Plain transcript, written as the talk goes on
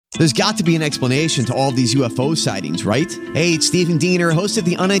There's got to be an explanation to all these UFO sightings, right? Hey, it's Stephen Diener, host of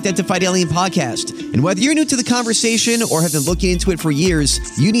the Unidentified Alien Podcast. And whether you're new to the conversation or have been looking into it for years,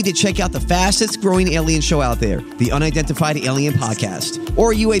 you need to check out the fastest growing alien show out there, the Unidentified Alien Podcast,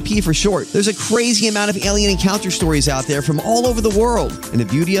 or UAP for short. There's a crazy amount of alien encounter stories out there from all over the world. And the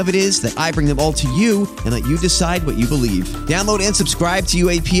beauty of it is that I bring them all to you and let you decide what you believe. Download and subscribe to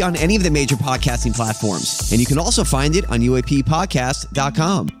UAP on any of the major podcasting platforms. And you can also find it on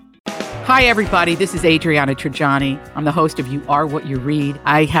UAPpodcast.com. Hi, everybody. This is Adriana Trajani. I'm the host of You Are What You Read.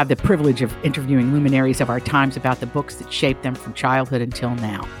 I have the privilege of interviewing luminaries of our times about the books that shaped them from childhood until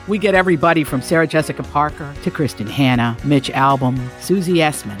now. We get everybody from Sarah Jessica Parker to Kristen Hanna, Mitch Albom, Susie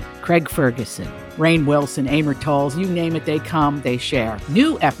Essman, Craig Ferguson, Rainn Wilson, Amor Tolls, you name it, they come, they share.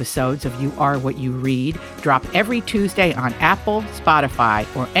 New episodes of You Are What You Read drop every Tuesday on Apple, Spotify,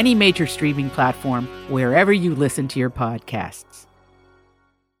 or any major streaming platform wherever you listen to your podcasts.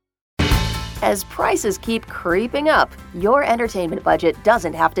 As prices keep creeping up, your entertainment budget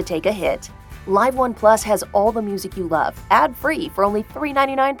doesn't have to take a hit. Live One Plus has all the music you love, ad-free for only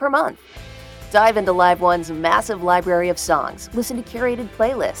 $3.99 per month. Dive into Live One's massive library of songs, listen to curated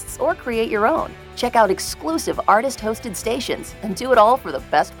playlists, or create your own. Check out exclusive artist-hosted stations, and do it all for the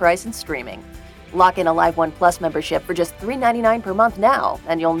best price in streaming. Lock in a Live One Plus membership for just $3.99 per month now,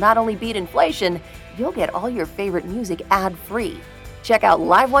 and you'll not only beat inflation, you'll get all your favorite music ad-free. Check out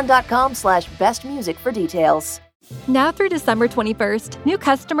liveone.com/bestmusic for details. Now through December 21st, new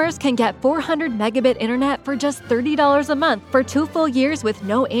customers can get 400 megabit internet for just $30 a month for 2 full years with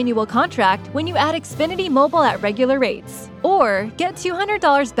no annual contract when you add Xfinity Mobile at regular rates. Or get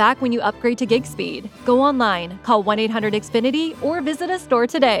 $200 back when you upgrade to gig speed. Go online, call 1-800-XFINITY or visit a store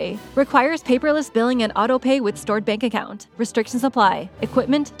today. Requires paperless billing and auto pay with stored bank account. Restrictions apply.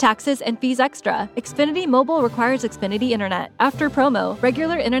 Equipment, taxes, and fees extra. Xfinity Mobile requires Xfinity Internet. After promo,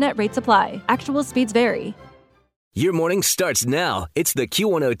 regular internet rates apply. Actual speeds vary. Your morning starts now. It's the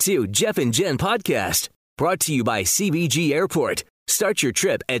Q102 Jeff and Jen podcast. Brought to you by CBG Airport. Start your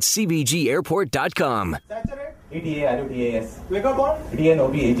trip at CBGAirport.com. ETA, RUTAS. Vagabond.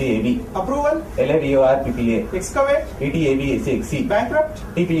 DNOBAJAB. Approval. LAVORPPA. Excavate. ETABSXC. Bankrupt.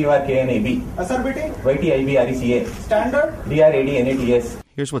 TPURKNAB. Acerbity. YTIBRECA. Standard. DRADNATS.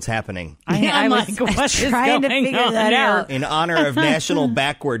 Here's what's happening. I was trying to figure that out. In honor of National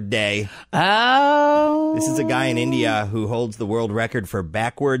Backward Day. Oh. This is a guy in India who holds the world record for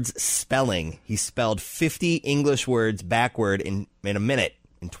backwards spelling. He spelled 50 English words backward in a minute.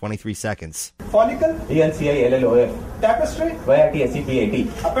 In 23 seconds. Follicle, ENCILLOF. Tapestry, YRTSEPAT.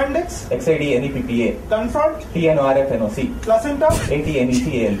 Appendix, XIDNEPPA. Confront, TNORFNOC. Placenta,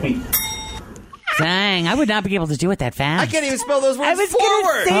 ATNECALP. Dang, I would not be able to do it that fast. I can't even spell those words I was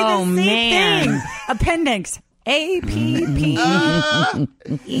forward. Say the same man. thing. Appendix. APPEN.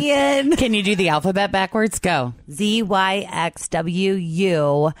 Can you do the alphabet backwards? Go.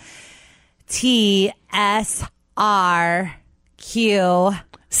 ZYXWUTSRQ.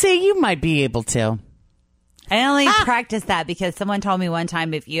 See, you might be able to. I only practiced that because someone told me one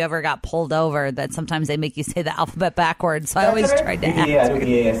time if you ever got pulled over that sometimes they make you say the alphabet backwards. So I always tried to ask.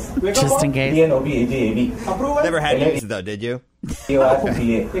 Just in case. Never had to use it though, did you?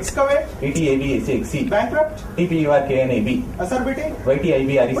 Excavate, ETABSXC. Bankrupt, TPURKNAB. Acerbity,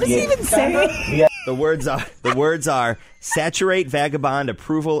 YTIBRECA. What does he even say? The words are saturate, vagabond,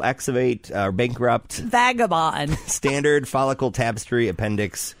 approval, excavate, bankrupt, Vagabond. standard, follicle, tapestry,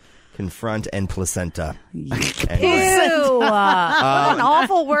 appendix, confront, and placenta. Ew. What an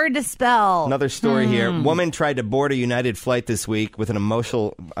awful word to spell. Another story here. Woman tried to board a United flight this week with an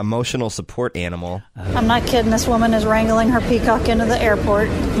emotional support animal. I'm not kidding. This woman is wrangling her peacock into the airport.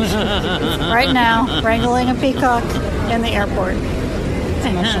 Right now, wrangling a peacock in the airport.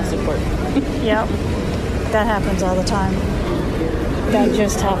 Emotional support. Yep. That happens all the time. That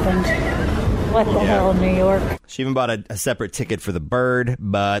just happened. What the hell, New York? She even bought a separate ticket for the bird,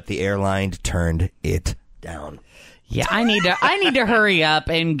 but the airline turned it down. Yeah, I need to hurry up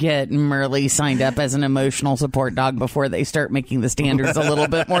and get Merle signed up as an emotional support dog before they start making the standards a little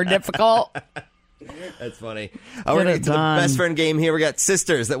bit more difficult. That's funny. We're going to the best friend game here. We got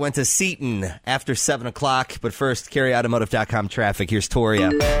sisters that went to Seton after 7 o'clock. But first, carryautomotive.com traffic. Here's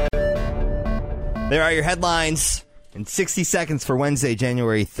Toria. There are your headlines in 60 seconds for Wednesday,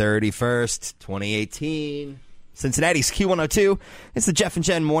 January 31st, 2018. Cincinnati's Q102. It's the Jeff and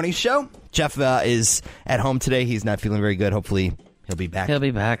Jen Morning Show. Jeff is at home today. He's not feeling very good. Hopefully, he'll be back. He'll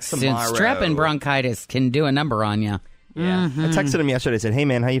be back soon. Tomorrow. Strep and bronchitis can do a number on you. Yeah. I texted him yesterday. I said, hey,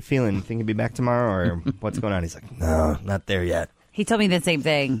 man, how you feeling? Think you'll be back tomorrow or what's going on? He's like, no, not there yet. He told me the same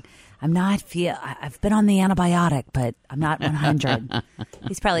thing. I've been on the antibiotic, but I'm not 100.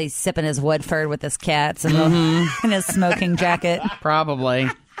 He's probably sipping his Woodford with his cats and in his smoking jacket. Probably.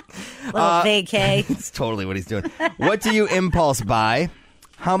 Little vacay. That's totally what he's doing. What do you impulse buy?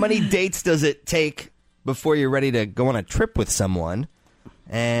 How many dates does it take before you're ready to go on a trip with someone?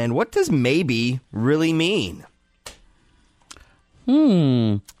 And what does maybe really mean?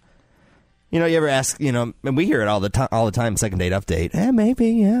 You know, you ever ask, and we hear it all the time, second date update.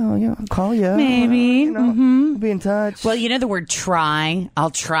 Maybe, I'll call you. Maybe. I'll be in touch. Well, the word try. I'll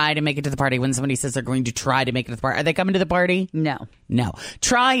try to make it to the party. When somebody says they're going to try to make it to the party. Are they coming to the party? No.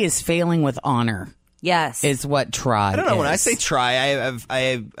 Try is failing with honor. Yes. Is what try I don't know. is. When I say try,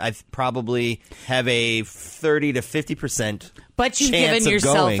 I probably have a 30 to 50%. But you've given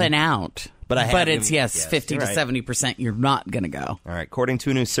yourself an out. But it's 50 to right. 70% you're not going to go. All right. According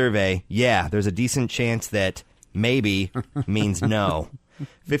to a new survey, there's a decent chance that maybe means no.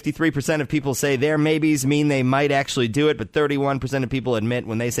 53% of people say their maybes mean they might actually do it, but 31% of people admit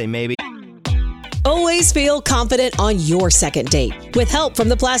when they say maybe. Always feel confident on your second date. With help from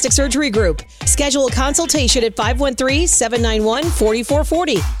the Plastic Surgery Group. Schedule a consultation at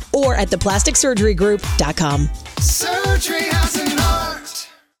 513-791-4440 or at theplasticsurgerygroup.com. Surgery has an art.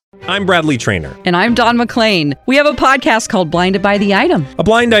 I'm Bradley Trainer. And I'm Don McClain. We have a podcast called Blinded by the Item. A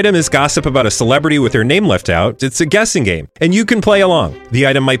blind item is gossip about a celebrity with their name left out. It's a guessing game, and you can play along. The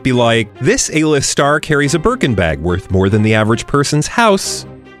item might be like, this A-list star carries a Birkin bag worth more than the average person's house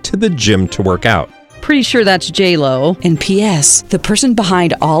to the gym to work out. Pretty sure that's J-Lo. And P.S. the person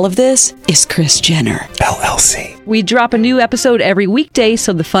behind all of this is Kris Jenner, LLC. We drop a new episode every weekday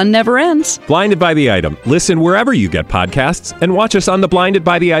so the fun never ends. Blinded by the Item. Listen wherever you get podcasts and watch us on the Blinded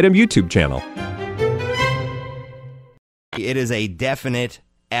by the Item YouTube channel. It is a definite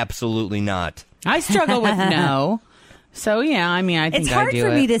absolutely not. I struggle with no. So, I think I do it. It's hard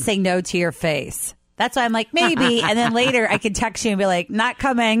for me to say no to your face. That's why I'm like, maybe. And then later I can text you and be like, not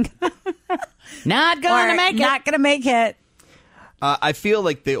coming. Not going to make it. Not going to make it. I feel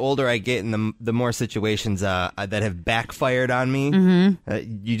like the older I get and the more situations that have backfired on me,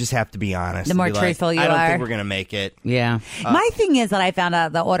 you just have to be honest. The more truthful you are. I don't think we're going to make it. Yeah. My thing is that I found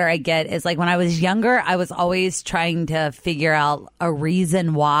out the older I get is like when I was younger, I was always trying to figure out a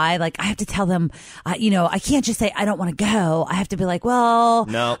reason why. Like I have to tell them, I can't just say I don't want to go. I have to be like, well,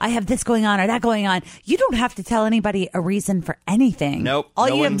 no. I have this going on or that going on. You don't have to tell anybody a reason for anything. Nope. All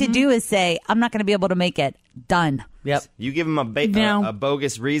you have to do is say, I'm not going to be able to make it. Done. Yep. You give them a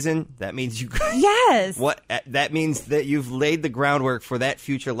bogus reason, that means you... Yes. That means that you've laid the groundwork for that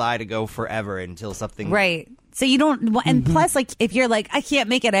future lie to go forever until something... Right. So you don't... And plus, like, if you're like, I can't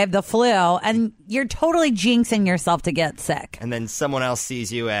make it, I have the flu, and you're totally jinxing yourself to get sick. And then someone else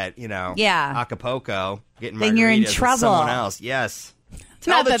sees you at, Acapulco getting margaritas then you're in trouble. with someone else. Yes. It's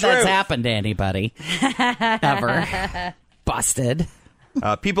not that that's happened to anybody. Ever. Busted.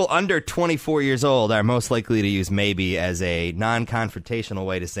 People under 24 years old are most likely to use maybe as a non-confrontational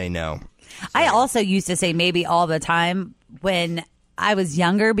way to say no. So. I also used to say maybe all the time when I was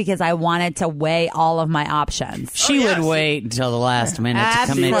younger because I wanted to weigh all of my options. She would wait until the last minute to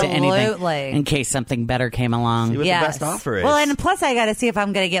commit to anything in case something better came along. See what the best offer is. Well, and plus I got to see if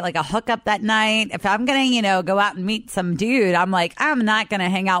I'm going to get like a hookup that night. If I'm going to, go out and meet some dude, I'm like, I'm not going to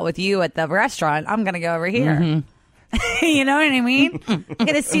hang out with you at the restaurant. I'm going to go over here. Mm-hmm. You know what I mean? I'm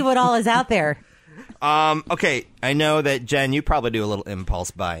going to see what all is out there. Okay, I know that, Jen, you probably do a little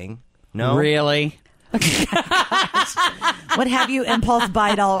impulse buying. No? Really? What have you impulse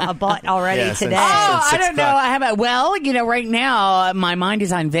bought already today? I don't know. I haven't. Well, right now my mind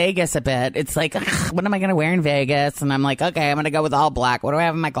is on Vegas a bit. It's like, what am I going to wear in Vegas? And I'm like, okay, I'm going to go with all black. What do I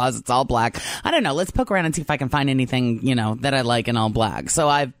have in my closet? It's all black. I don't know. Let's poke around and see if I can find anything, that I like in all black. So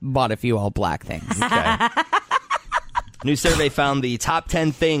I've bought a few all black things. Okay. New survey found the top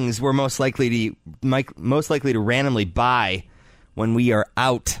 10 things we're most likely to randomly buy when we are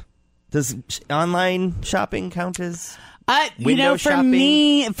out. Does online shopping count as window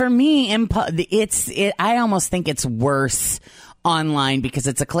shopping? For me, I almost think it's worse online because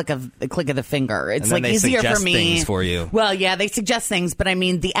it's a click of the finger. It's like easier for me. Things for you. Well, yeah, they suggest things, but I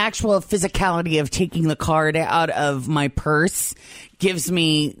mean the actual physicality of taking the card out of my purse gives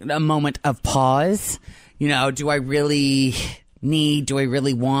me a moment of pause. Do I really need? Do I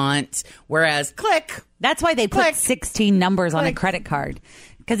really want? Whereas click. That's why they put 16 numbers on a credit card.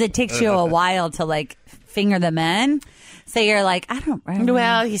 Because it takes you a while to, finger them in. So you're like, I don't remember.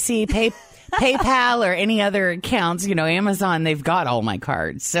 Well, you see, PayPal or any other accounts, Amazon, they've got all my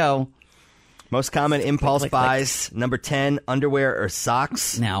cards. So most common impulse buys, number 10, underwear or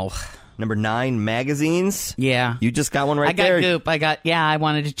socks. No. Number 9, magazines. Yeah. You just got one right I got there. Goop. I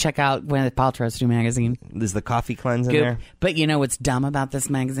wanted to check out Gwyneth Paltrow's new magazine. There's the coffee cleanse in Goop. there. But you know what's dumb about this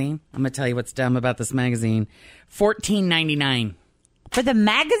magazine? I'm going to tell you what's dumb about this magazine. $14.99. For the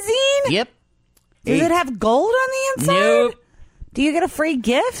magazine? Yep. Does it have gold on the inside? Nope. Do you get a free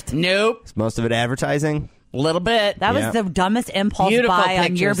gift? Nope. Is most of it advertising? A little bit. That was the dumbest impulse Beautiful buy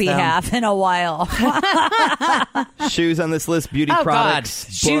on your pictures, though. behalf in a while. Shoes on this list. Beauty Oh, products.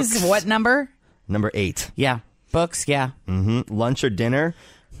 God. Shoes, books. what number? Number 8. Yeah. Books, yeah. Lunch or dinner.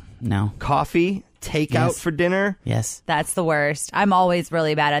 No. Coffee. Takeout Yes. for dinner. Yes. That's the worst. I'm always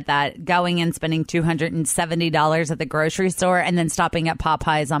really bad at that. Going and spending $270 at the grocery store and then stopping at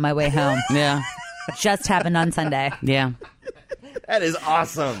Popeyes on my way home. Yeah. Just having on Sunday. Yeah. That is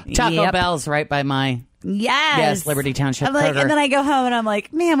awesome. Taco Yep. Bell's right by my... Yes. Liberty Township I'm like, Kroger. and then I go home and I'm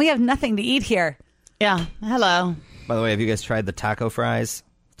like, man, we have nothing to eat here. Yeah. Hello. By the way, have you guys tried the taco fries?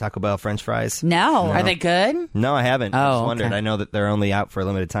 Taco Bell French fries? No. Are they good? No, I haven't. I just Oh, wondered. okay. I know that they're only out for a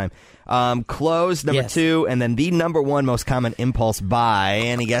limited time. Clothes, number Yes. 2, and then the number 1 most common impulse buy.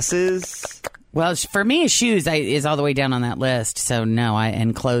 Any guesses? Well, for me, shoes is all the way down on that list. So, no.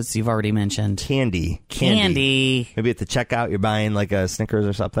 And clothes you've already mentioned. Candy. Maybe at the checkout you're buying like a Snickers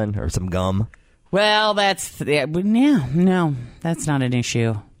or something, or some gum. Well, no, that's not an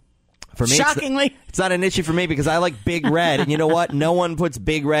issue. For me, Shockingly. it's not an issue for me because I like Big Red, and you know what? No one puts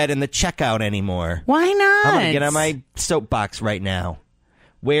Big Red in the checkout anymore. Why not? I'm gonna get on my soapbox right now.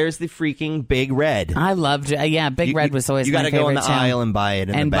 Where's the freaking Big Red? I loved Big Red was always you my gotta go in the favorite, too. aisle and buy it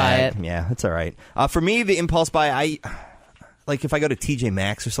in And the bag. buy it. Yeah, that's all right. For me, the impulse buy, like if I go to TJ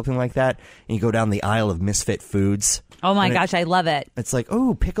Maxx or something like that, and you go down the aisle of Misfit Foods. Oh my and gosh, I love it. It's like,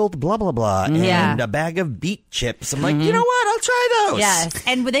 oh, pickled blah, blah, blah, Yeah. and a bag of beet chips. I'm like, you know what? I'll try those. Yes.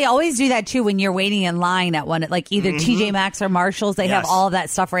 And they always do that too when you're waiting in line at one, like either TJ Maxx or Marshall's. They have Yes. all of that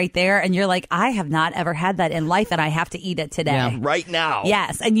stuff right there. And you're like, I have not ever had that in life and I have to eat it today. Yeah. Right now.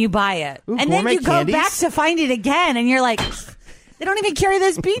 Yes. And you buy it. Ooh, and then gourmet you go candies? back to find it again and you're like, they don't even carry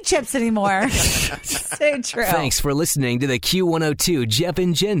those beet chips anymore. So true. Thanks for listening to the Q102 Jeff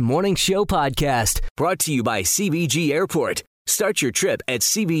and Jen Morning Show podcast, brought to you by CBG Airport. Start your trip at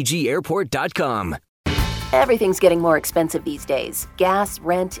CBGAirport.com. Everything's getting more expensive these days. Gas,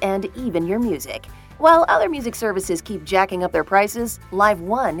 rent, and even your music. While other music services keep jacking up their prices, Live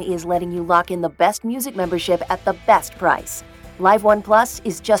One is letting you lock in the best music membership at the best price. Live One Plus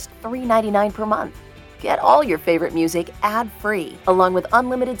is just $3.99 per month. Get all your favorite music ad-free, along with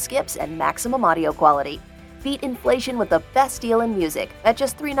unlimited skips and maximum audio quality. Beat inflation with the best deal in music at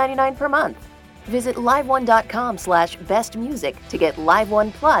just $3.99 per month. Visit liveone.com/bestmusic to get Live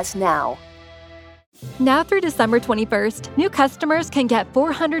One Plus now. Now through December 21st, new customers can get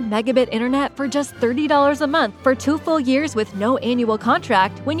 400 megabit internet for just $30 a month for 2 full years with no annual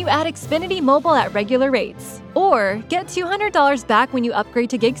contract when you add Xfinity Mobile at regular rates. Or get $200 back when you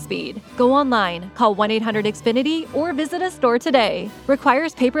upgrade to gig speed. Go online, call 1-800-XFINITY or visit a store today.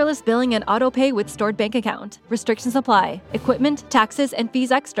 Requires paperless billing and auto pay with stored bank account. Restrictions apply. Equipment, taxes, and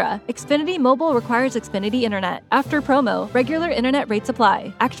fees extra. Xfinity Mobile requires Xfinity Internet. After promo, regular internet rates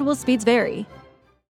apply. Actual speeds vary.